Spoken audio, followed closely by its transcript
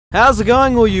How's it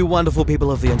going, all you wonderful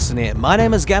people of the internet? My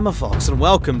name is GammaFox, and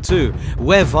welcome to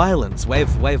Waviolence.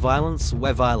 Waviolence,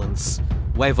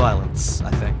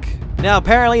 I think. Now,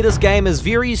 apparently this game is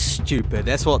very stupid.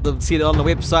 That's what it said on the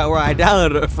website where I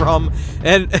downloaded it from.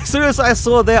 And as soon as I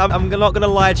saw that, I'm not gonna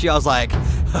lie to you, I was like,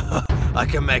 I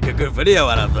can make a good video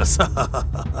out of this.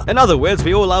 In other words,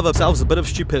 we all love ourselves a bit of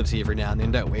stupidity every now and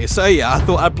then, don't we? So yeah, I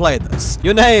thought I'd play this.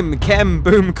 Your name, Cam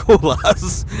Boom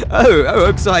Coolers.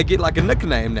 Oh, so I get like a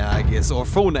nickname now, I guess, or a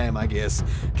full name, I guess.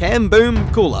 Cam Boom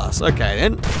Coolers. Okay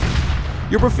then.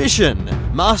 Your profession,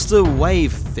 Master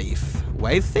Wave Thief.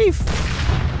 Wave Thief?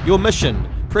 Your mission,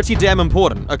 pretty damn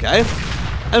important, okay.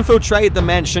 Infiltrate the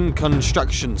mansion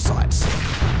construction site.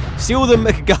 Steal the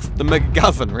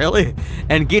MacGuffin, really?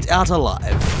 And get out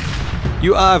alive.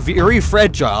 You are very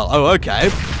fragile, oh okay.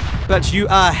 But you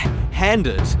are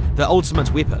handed the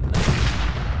ultimate weapon.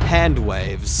 Hand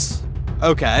waves.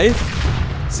 Okay.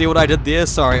 See what I did there?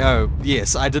 Sorry, oh,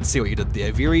 yes, I did see what you did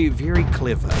there. Very, very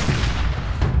clever.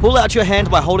 Pull out your hand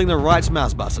by holding the right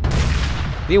mouse button.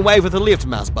 Then wave with the left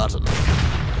mouse button.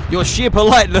 Your sheer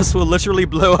politeness will literally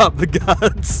blow up the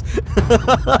guards.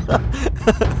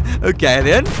 Okay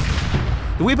then.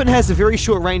 The weapon has a very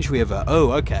short range, however.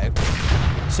 Oh, okay.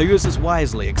 So use this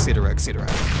wisely, etc, etc.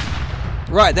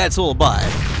 Right, that's all, bye.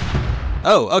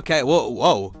 Oh, okay,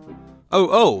 whoa.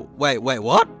 Oh, wait,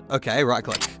 what? Okay, right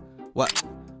click. What?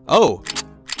 Oh,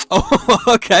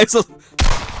 okay, so...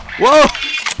 Whoa!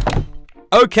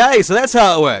 Okay, so that's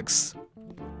how it works.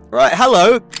 Right,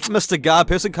 hello, Mr. Guard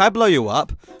person, can I blow you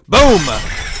up? Boom!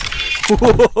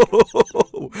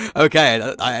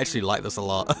 Okay, I actually like this a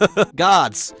lot.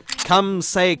 Guards, come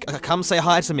say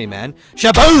hi to me, man.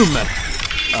 Shaboom!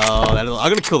 Oh, I'm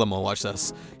gonna kill them all, watch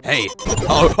this. Hey.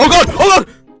 Oh god!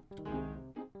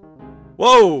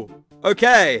 Whoa!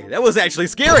 Okay, that was actually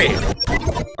scary.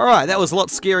 Alright, that was a lot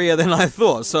scarier than I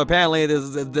thought, so apparently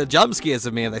there's the jump scares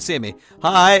of me if they see me.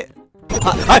 Hi!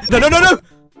 No!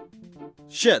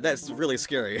 Shit, that's really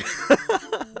scary.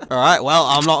 Alright, well,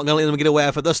 I'm not gonna let them get away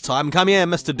with it this time. Come here,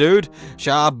 Mr. Dude.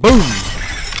 Shaboom!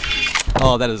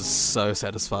 Oh, that is so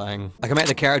satisfying. I can make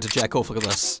the character jack off, look at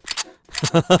this.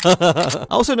 I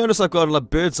also noticed I've got a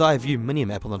bird's eye view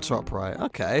mini-map on the top right.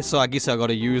 Okay, so I guess I've got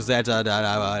to use that.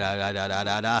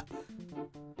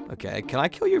 Okay, can I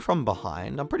kill you from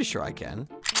behind? I'm pretty sure I can.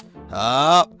 Boom!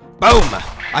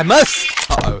 I miss!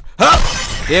 Uh-oh.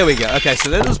 There we go. Okay, so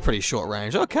that is pretty short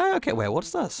range. Okay, wait,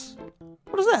 what's this?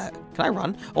 What is that? Can I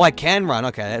run? Oh, I can run.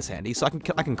 Okay, that's handy. So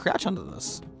I can crouch under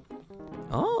this.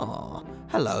 Oh,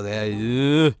 hello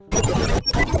there.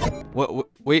 What?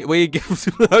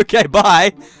 Okay,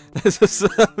 bye. This is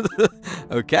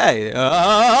okay.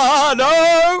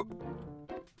 No.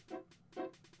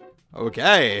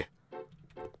 Okay.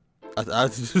 If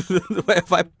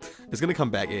it's gonna come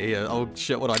back here. Oh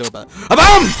shit! What do I do about it?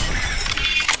 Boom!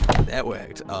 That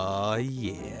worked. Oh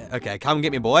yeah. Okay, come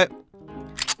get me, boy.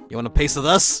 You want a piece of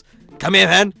this? Come here,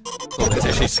 man. Oh, that's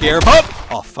actually scary.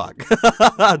 Oh fuck.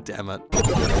 Damn it.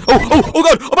 Oh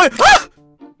god. Oh my. Ah!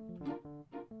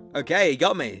 Okay, he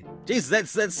got me. Jeez,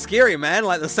 that's scary, man.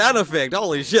 Like the sound effect.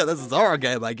 Holy shit, this is a horror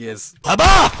game, I guess.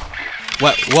 Haba!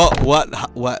 Wait.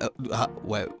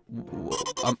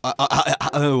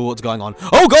 What's going on?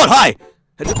 Oh god, hi!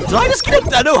 Did I just get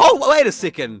it? No, wait a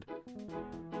second.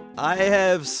 I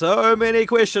have so many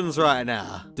questions right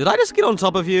now. Did I just get on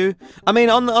top of you? I mean,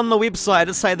 on the website,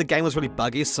 it said the game was really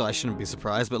buggy, so I shouldn't be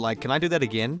surprised. But like, can I do that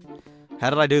again? How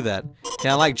did I do that?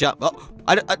 Can I like jump? Oh,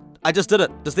 I just did it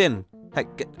just then. Hey,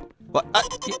 what?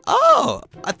 Oh,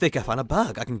 I think I found a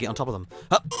bug. I can get on top of them.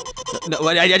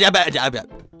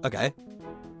 Okay.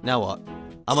 Now what?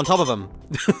 I'm on top of him.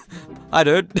 Hi,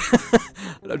 dude.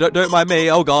 Don't mind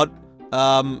me. Oh god.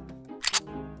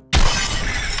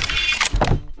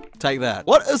 Take that.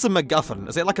 What is a MacGuffin?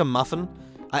 Is that like a muffin?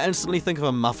 I instantly think of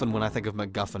a muffin when I think of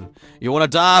MacGuffin. You wanna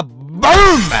die?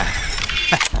 Boom!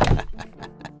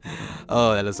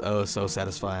 Oh, that is so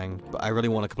satisfying. But I really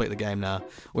want to complete the game now.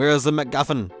 Where is the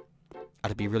MacGuffin?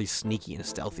 I'd be really sneaky and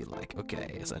stealthy like.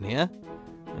 Okay, is it in here?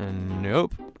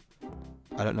 Nope.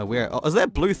 I don't know where. Oh, is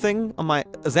that blue thing on my...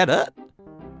 Is that it?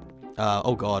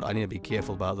 Oh god, I need to be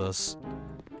careful about this.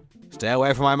 Stay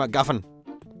away from my MacGuffin.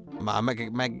 My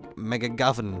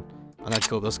MacGuffin. I'm gonna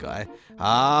kill this guy.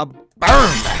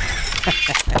 Burn!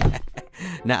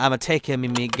 Now I'm gonna take him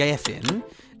in my MacGuffin,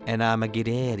 and I'm gonna get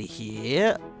out of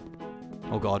here.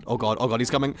 Oh god, he's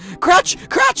coming. Crouch!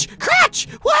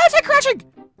 Why is it crouching?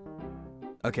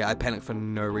 Okay, I panicked for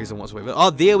no reason whatsoever. Oh,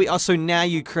 there we are. So now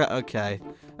you okay.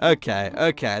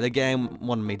 The game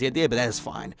wanted me dead there, but that's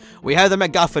fine. We have the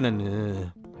MacGuffin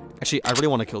and... Actually, I really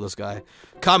want to kill this guy.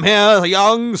 Come here,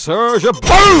 young sir.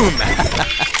 Boom!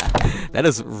 That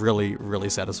is really,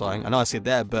 really satisfying. I know I said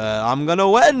that, but I'm gonna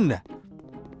win!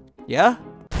 Yeah?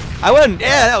 I win!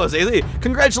 Yeah, that was easy!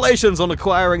 Congratulations on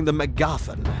acquiring the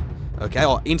MacGuffin. Okay,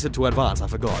 or entered to advance, I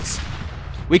forgot.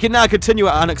 We can now continue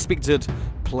our unexpected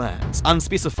plans.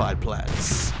 Unspecified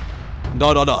plans. ...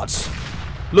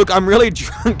 Look, I'm really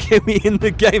drunk. Get me in the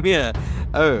game here.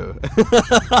 Oh.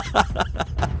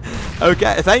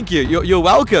 Okay, thank you. You're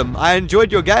welcome. I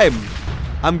enjoyed your game.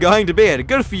 I'm going to bed.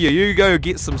 Good for you. You go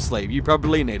get some sleep. You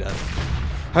probably need it.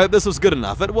 Hope this was good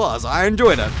enough. It was. I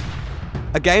enjoyed it.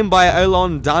 A game by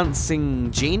Olon Dancing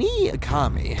Genie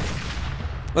Kami.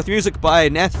 With music by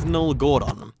Nathaniel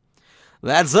Gordon.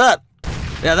 That's it.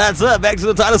 Yeah, that's it. Back to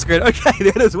the title screen. Okay,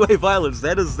 that is Waviolence.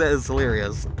 That is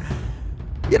hilarious.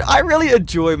 You know, I really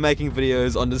enjoy making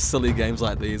videos on just silly games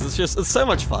like these. It's so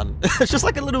much fun. It's just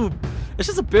like it's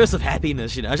just a burst of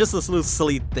happiness, you know. It's just this little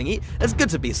silly thingy. It's good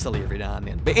to be silly every now and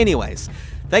then. But anyways,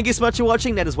 thank you so much for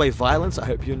watching. That is Waviolence. I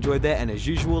hope you enjoyed that. And as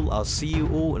usual, I'll see you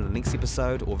all in the next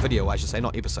episode, or video, I should say,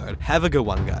 not episode. Have a good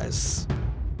one, guys.